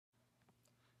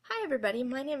Hi everybody,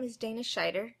 my name is Dana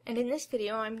Scheider, and in this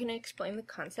video I'm going to explain the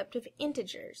concept of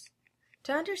integers.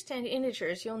 To understand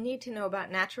integers, you'll need to know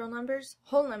about natural numbers,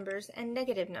 whole numbers, and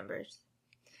negative numbers.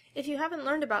 If you haven't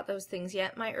learned about those things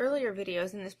yet, my earlier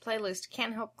videos in this playlist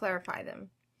can help clarify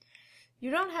them. You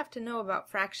don't have to know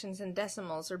about fractions and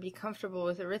decimals or be comfortable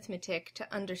with arithmetic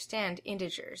to understand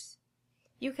integers.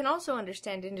 You can also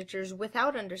understand integers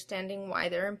without understanding why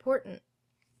they're important.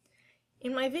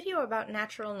 In my video about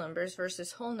natural numbers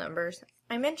versus whole numbers,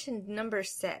 I mentioned number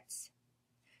sets.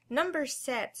 Number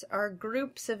sets are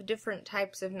groups of different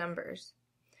types of numbers.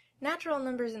 Natural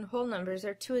numbers and whole numbers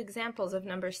are two examples of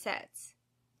number sets.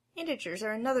 Integers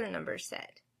are another number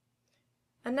set.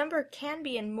 A number can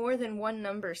be in more than one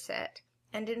number set,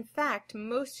 and in fact,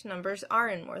 most numbers are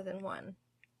in more than one.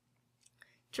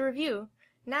 To review,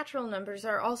 natural numbers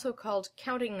are also called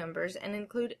counting numbers and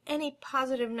include any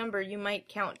positive number you might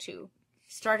count to,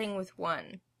 starting with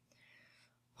 1.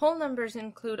 Whole numbers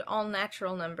include all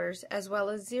natural numbers as well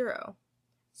as 0.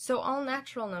 So all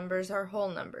natural numbers are whole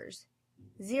numbers.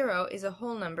 0 is a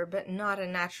whole number but not a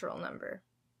natural number.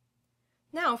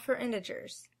 Now for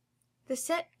integers. The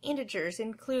set integers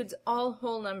includes all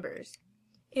whole numbers.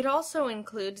 It also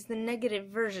includes the negative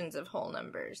versions of whole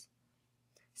numbers.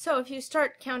 So if you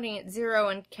start counting at 0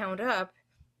 and count up,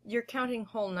 you're counting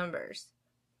whole numbers.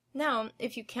 Now,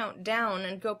 if you count down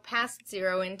and go past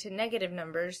 0 into negative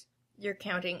numbers, you're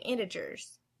counting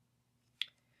integers.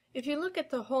 If you look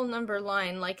at the whole number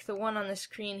line like the one on the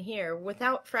screen here,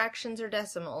 without fractions or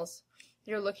decimals,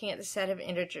 you're looking at the set of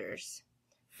integers.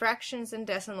 Fractions and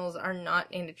decimals are not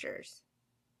integers.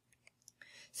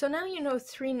 So now you know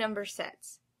three number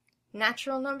sets: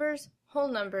 natural numbers, whole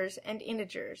numbers, and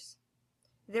integers.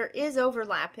 There is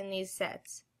overlap in these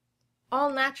sets.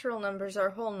 All natural numbers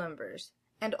are whole numbers,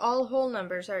 and all whole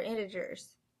numbers are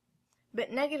integers.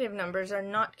 But negative numbers are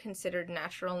not considered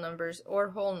natural numbers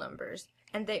or whole numbers,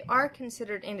 and they are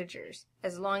considered integers,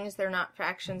 as long as they're not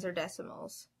fractions or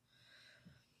decimals.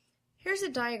 Here's a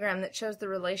diagram that shows the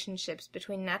relationships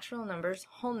between natural numbers,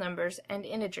 whole numbers, and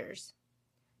integers.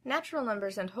 Natural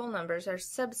numbers and whole numbers are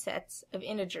subsets of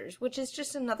integers, which is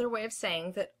just another way of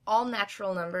saying that all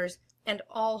natural numbers and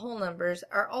all whole numbers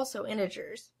are also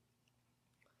integers.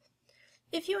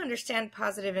 If you understand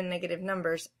positive and negative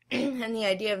numbers and the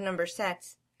idea of number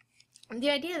sets, the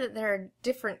idea that there are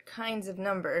different kinds of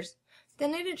numbers,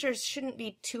 then integers shouldn't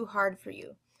be too hard for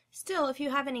you. Still, if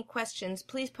you have any questions,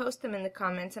 please post them in the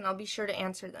comments and I'll be sure to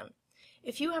answer them.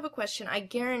 If you have a question, I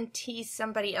guarantee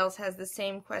somebody else has the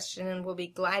same question and will be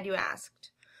glad you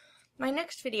asked. My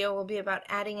next video will be about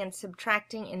adding and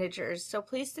subtracting integers, so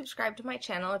please subscribe to my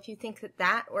channel if you think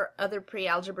that or other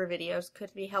pre-algebra videos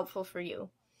could be helpful for you.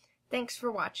 Thanks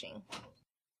for watching.